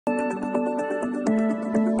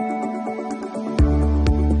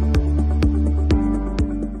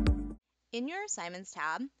In your Assignments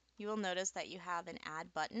tab, you will notice that you have an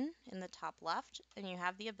Add button in the top left, and you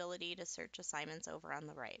have the ability to search assignments over on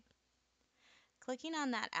the right. Clicking on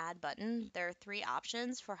that Add button, there are three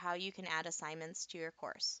options for how you can add assignments to your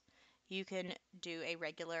course. You can do a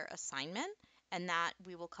regular assignment, and that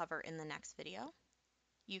we will cover in the next video.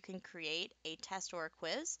 You can create a test or a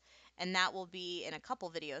quiz, and that will be in a couple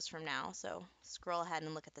videos from now, so scroll ahead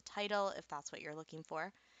and look at the title if that's what you're looking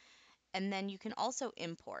for. And then you can also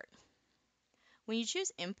import. When you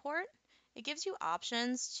choose import, it gives you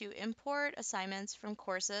options to import assignments from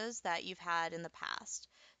courses that you've had in the past.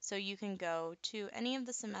 So you can go to any of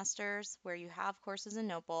the semesters where you have courses in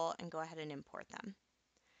Notebowl and go ahead and import them.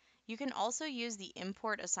 You can also use the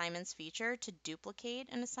import assignments feature to duplicate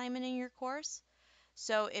an assignment in your course.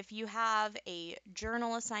 So if you have a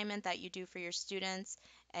journal assignment that you do for your students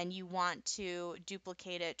and you want to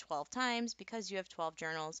duplicate it 12 times because you have 12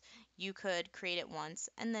 journals, you could create it once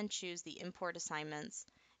and then choose the import assignments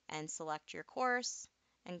and select your course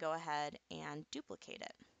and go ahead and duplicate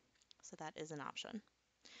it. So that is an option.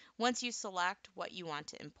 Once you select what you want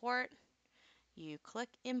to import, you click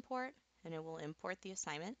import and it will import the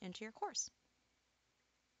assignment into your course.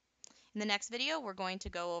 In the next video, we're going to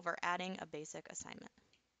go over adding a basic assignment.